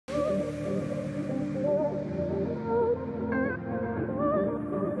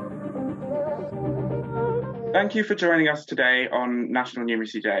Thank you for joining us today on National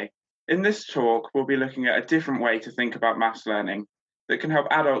Numeracy Day. In this talk, we'll be looking at a different way to think about maths learning that can help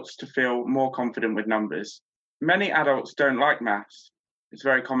adults to feel more confident with numbers. Many adults don't like maths. It's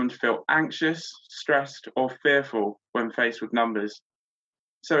very common to feel anxious, stressed, or fearful when faced with numbers.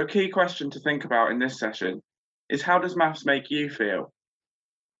 So a key question to think about in this session is, how does maths make you feel?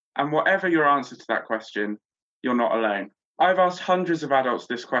 And whatever your answer to that question, you're not alone. I've asked hundreds of adults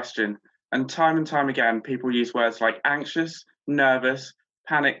this question, and time again, people use words like anxious, nervous,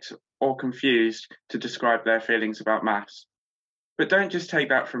 panicked, or confused to describe their feelings about maths. But don't just take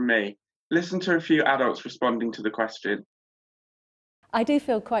that from me. Listen to a few adults responding to the question. I do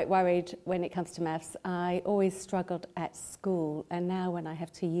feel quite worried when it comes to maths. I always struggled at school, and now when I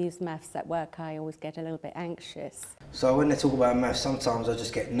have to use maths at work, I always get a little bit anxious. So when they talk about maths, sometimes I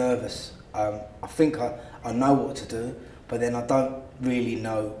just get nervous. I think I know what to do, but then I don't really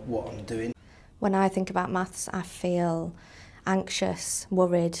know what I'm doing. When I think about maths, I feel anxious,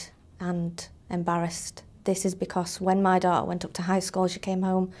 worried and embarrassed. This is because when my daughter went up to high school, she came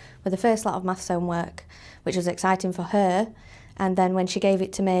home with the first lot of maths homework, which was exciting for her. And then when she gave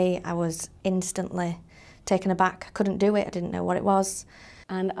it to me, I was instantly taken aback. I couldn't do it, I didn't know what it was.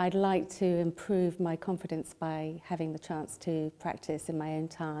 And I'd like to improve my confidence by having the chance to practice in my own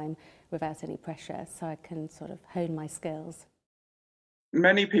time without any pressure, so I can sort of hone my skills.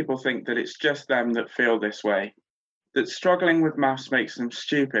 Many people think that it's just them that feel this way, that struggling with maths makes them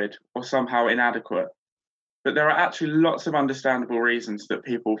stupid or somehow inadequate. But there are actually lots of understandable reasons that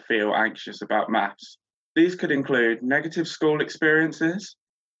people feel anxious about maths. These could include negative school experiences,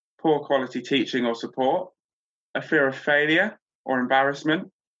 poor quality teaching or support, a fear of failure or embarrassment,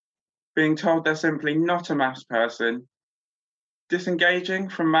 being told they're simply not a maths person, disengaging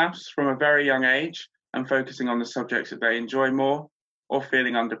from maths from a very young age and focusing on the subjects that they enjoy more, or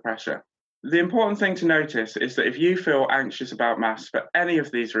feeling under pressure. The important thing to notice is that if you feel anxious about maths for any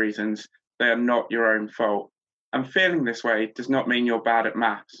of these reasons, they are not your own fault. And feeling this way does not mean you're bad at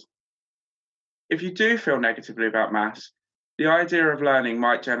maths. If you do feel negatively about maths, the idea of learning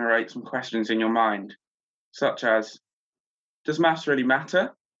might generate some questions in your mind, such as, does maths really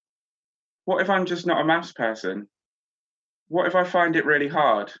matter? What if I'm just not a maths person? What if I find it really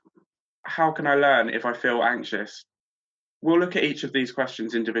hard? How can I learn if I feel anxious? We'll look at each of these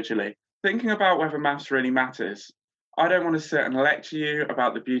questions individually. Thinking about whether maths really matters, I don't want to sit and lecture you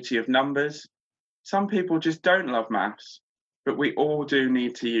about the beauty of numbers. Some people just don't love maths, but we all do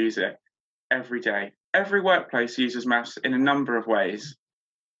need to use it every day. Every workplace uses maths in a number of ways.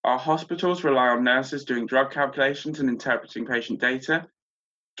 Our hospitals rely on nurses doing drug calculations and interpreting patient data.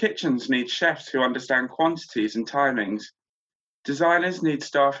 Kitchens need chefs who understand quantities and timings. Designers need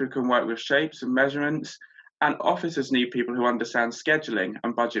staff who can work with shapes and measurements, and officers need people who understand scheduling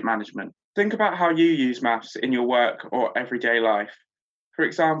and budget management. Think about how you use maths in your work or everyday life. For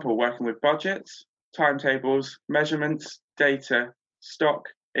example, working with budgets, timetables, measurements, data, stock,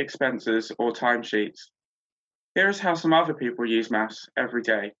 expenses, or timesheets. Here is how some other people use maths every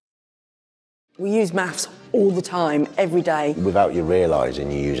day. We use maths all the time, every day. Without you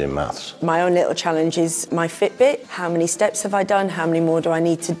realising you're using maths. My own little challenge is my Fitbit. How many steps have I done? How many more do I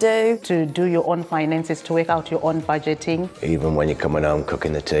need to do? To do your own finances, to work out your own budgeting. Even when you're coming home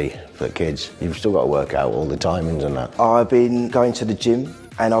cooking the tea for the kids, you've still got to work out all the timings and that. I've been going to the gym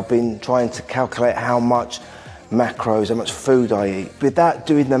and I've been trying to calculate how much macros, how much food I eat. Without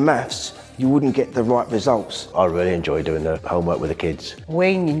doing the maths, you wouldn't get the right results. I really enjoy doing the homework with the kids.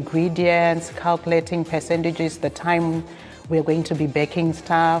 Weighing ingredients, calculating percentages, the time we're going to be baking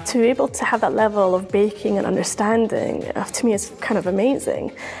stuff. To be able to have that level of baking and understanding, to me, is kind of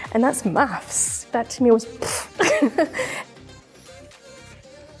amazing. And that's maths. That to me was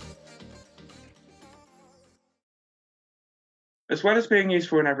As well as being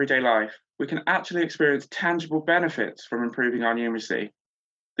useful in everyday life, we can actually experience tangible benefits from improving our numeracy.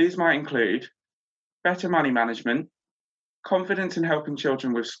 These might include better money management, confidence in helping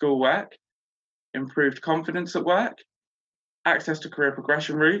children with schoolwork, improved confidence at work, access to career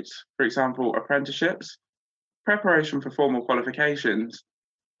progression routes, for example, apprenticeships, preparation for formal qualifications,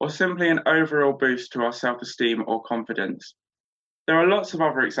 or simply an overall boost to our self-esteem or confidence. There are lots of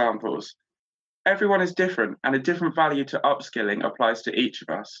other examples. Everyone is different, and a different value to upskilling applies to each of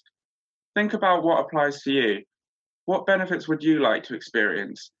us. Think about what applies to you. What benefits would you like to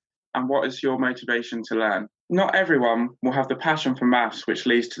experience? And what is your motivation to learn? Not everyone will have the passion for maths which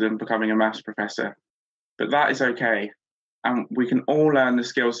leads to them becoming a maths professor, but that is okay. And we can all learn the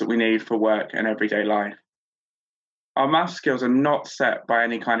skills that we need for work and everyday life. Our maths skills are not set by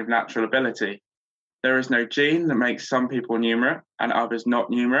any kind of natural ability. There is no gene that makes some people numerate and others not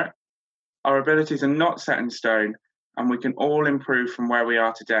numerate. Our abilities are not set in stone, and we can all improve from where we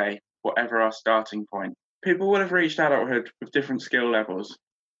are today, whatever our starting point. People will have reached adulthood with different skill levels,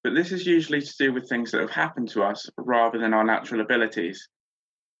 but this is usually to do with things that have happened to us rather than our natural abilities.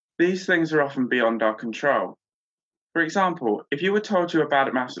 These things are often beyond our control. For example, if you were told you were bad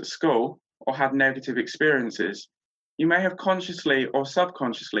at maths at school or had negative experiences, you may have consciously or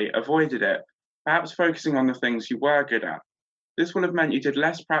subconsciously avoided it, perhaps focusing on the things you were good at. This will have meant you did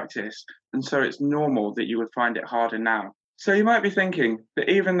less practice, and so it's normal that you would find it harder now. So you might be thinking that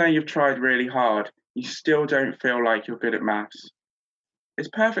even though you've tried really hard, you still don't feel like you're good at maths. It's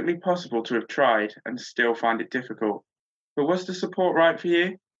perfectly possible to have tried and still find it difficult. But was the support right for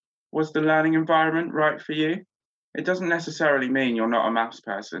you? Was the learning environment right for you? It doesn't necessarily mean you're not a maths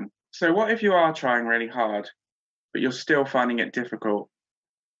person. So what if you are trying really hard, but you're still finding it difficult?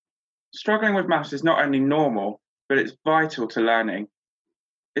 Struggling with maths is not only normal, but it's vital to learning.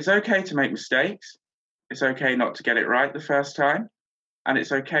 It's okay to make mistakes. It's okay not to get it right the first time. And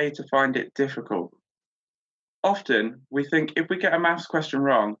it's okay to find it difficult. Often, we think if we get a maths question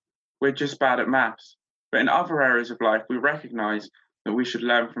wrong, we're just bad at maths. But in other areas of life, we recognise that we should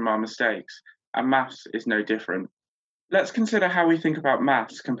learn from our mistakes, and maths is no different. Let's consider how we think about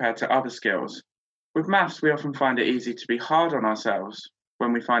maths compared to other skills. With maths, we often find it easy to be hard on ourselves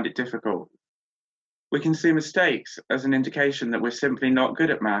when we find it difficult. We can see mistakes as an indication that we're simply not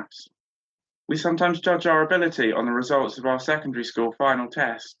good at maths. We sometimes judge our ability on the results of our secondary school final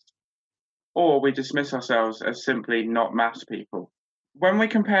tests, or we dismiss ourselves as simply not maths people. When we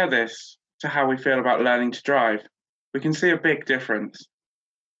compare this to how we feel about learning to drive, we can see a big difference.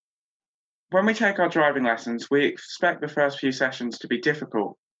 When we take our driving lessons, we expect the first few sessions to be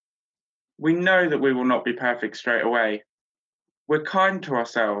difficult. We know that we will not be perfect straight away. We're kind to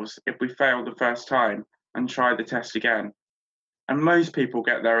ourselves if we fail the first time and try the test again. And most people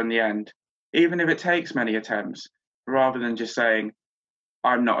get there in the end, even if it takes many attempts, rather than just saying,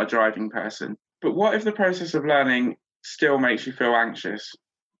 I'm not a driving person. But what if the process of learning still makes you feel anxious?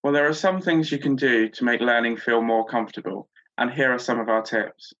 Well, there are some things you can do to make learning feel more comfortable, and here are some of our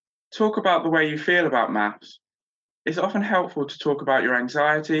tips. Talk about the way you feel about maths. It's often helpful to talk about your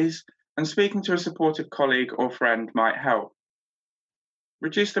anxieties, and speaking to a supportive colleague or friend might help.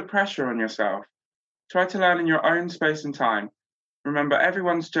 Reduce the pressure on yourself. Try to learn in your own space and time. Remember,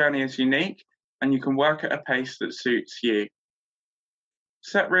 everyone's journey is unique, and you can work at a pace that suits you.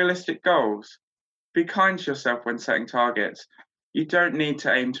 Set realistic goals. Be kind to yourself when setting targets. You don't need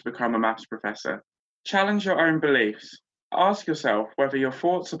to aim to become a maths professor. Challenge your own beliefs. Ask yourself whether your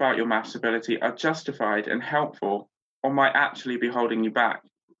thoughts about your maths ability are justified and helpful, or might actually be holding you back.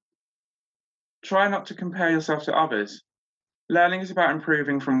 Try not to compare yourself to others. Learning is about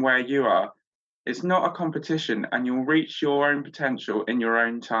improving from where you are. It's not a competition, and you'll reach your own potential in your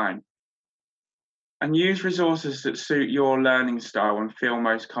own time. And use resources that suit your learning style and feel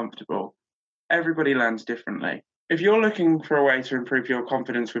most comfortable. Everybody learns differently. If you're looking for a way to improve your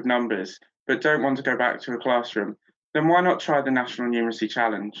confidence with numbers, but don't want to go back to a classroom, then why not try the National Numeracy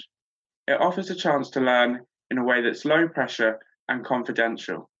Challenge? It offers a chance to learn in a way that's low pressure and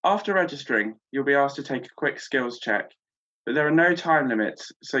confidential. After registering, you'll be asked to take a quick skills check, but there are no time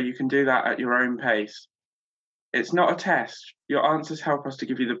limits, so you can do that at your own pace. It's not a test. Your answers help us to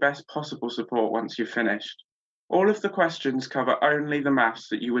give you the best possible support once you've finished. All of the questions cover only the maths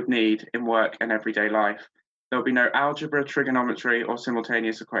that you would need in work and everyday life. There'll be no algebra, trigonometry, or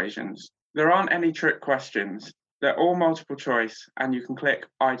simultaneous equations. There aren't any trick questions. They're all multiple choice, and you can click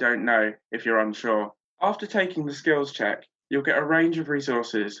I don't know if you're unsure. After taking the skills check, you'll get a range of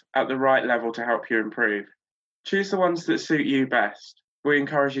resources at the right level to help you improve. Choose the ones that suit you best. We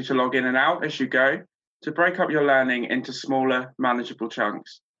encourage you to log in and out as you go, to break up your learning into smaller, manageable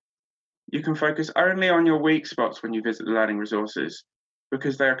chunks. You can focus only on your weak spots when you visit the learning resources,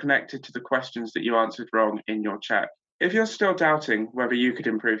 because they are connected to the questions that you answered wrong in your check. If you're still doubting whether you could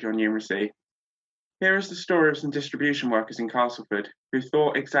improve your numeracy, here is the story of some distribution workers in Castleford who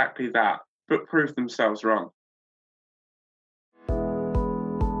thought exactly that, but proved themselves wrong.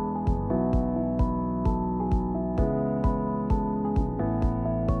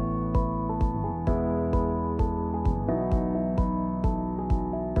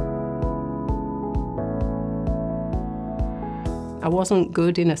 I wasn't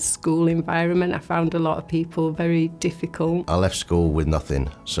good in a school environment. I found a lot of people very difficult. I left school with nothing,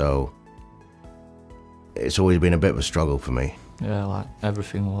 so it's always been a bit of a struggle for me. Yeah, like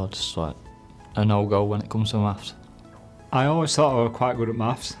everything was just like a no-go when it comes to maths. I always thought I was quite good at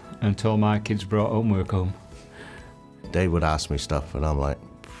maths until my kids brought homework home. They would ask me stuff and I'm like,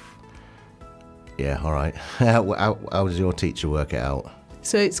 yeah, all right. How does your teacher work it out?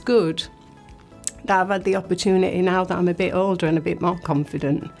 So it's good that I've had the opportunity now that I'm a bit older and a bit more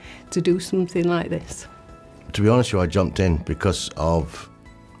confident to do something like this. To be honest with you, I jumped in because of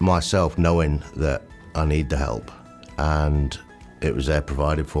myself knowing that I need the help, and it was there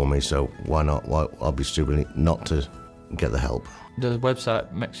provided for me, so why not? Why, I'll be stupid not to get the help. The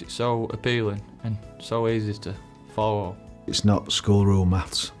website makes it so appealing and so easy to follow. It's not schoolroom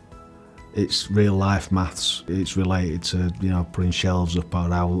maths. It's real life maths. It's related to, you know, putting shelves up, or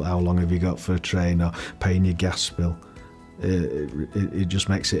how long have you got for a train, or paying your gas bill. It just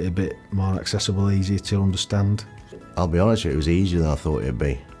makes it a bit more accessible, easier to understand. I'll be honest with you, it was easier than I thought it'd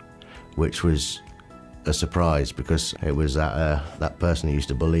be, which was a surprise because it was that person who used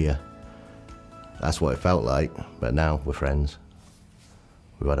to bully you. That's what it felt like, but now we're friends.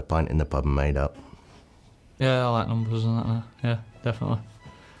 We've had a pint in the pub and made up. Yeah, I like numbers and that now. Yeah, definitely.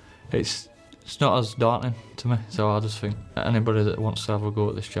 It's not as daunting to me, so I just think anybody that wants to have a go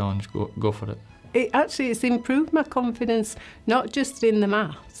at this challenge, go for it. It's improved my confidence, not just in the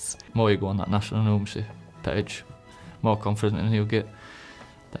maths. The more you go on that National Numeracy page, more confident you'll get,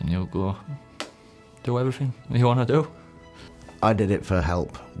 then you'll go do everything you want to do. I did it for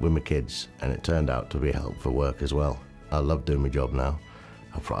help with my kids, and it turned out to be help for work as well. I love doing my job now.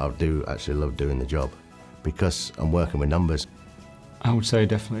 I do actually love doing the job because I'm working with numbers. I would say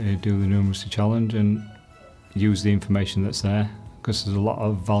definitely do the numeracy challenge and use the information that's there, because there's a lot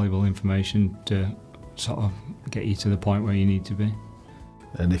of valuable information to sort of get you to the point where you need to be.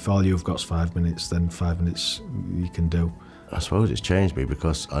 And if all you've got is 5 minutes, then 5 minutes you can do. I suppose it's changed me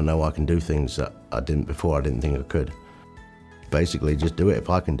because I know I can do things that I didn't before. I didn't think I could. Basically, just do it. If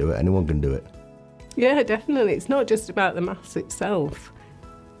I can do it, anyone can do it. Yeah, definitely. It's not just about the maths itself.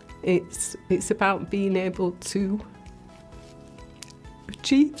 It's about being able to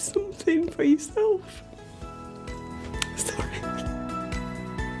achieve something for yourself. Sorry.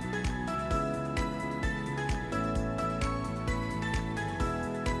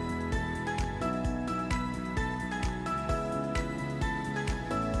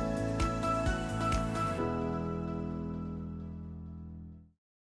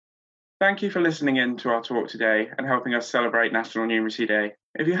 Thank you for listening in to our talk today and helping us celebrate National Numeracy Day.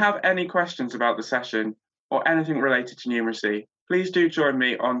 If you have any questions about the session or anything related to numeracy, please do join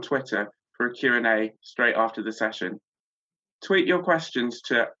me on Twitter for a Q&A straight after the session. Tweet your questions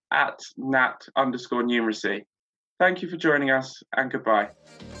to @nat_numeracy. Thank you for joining us, and goodbye.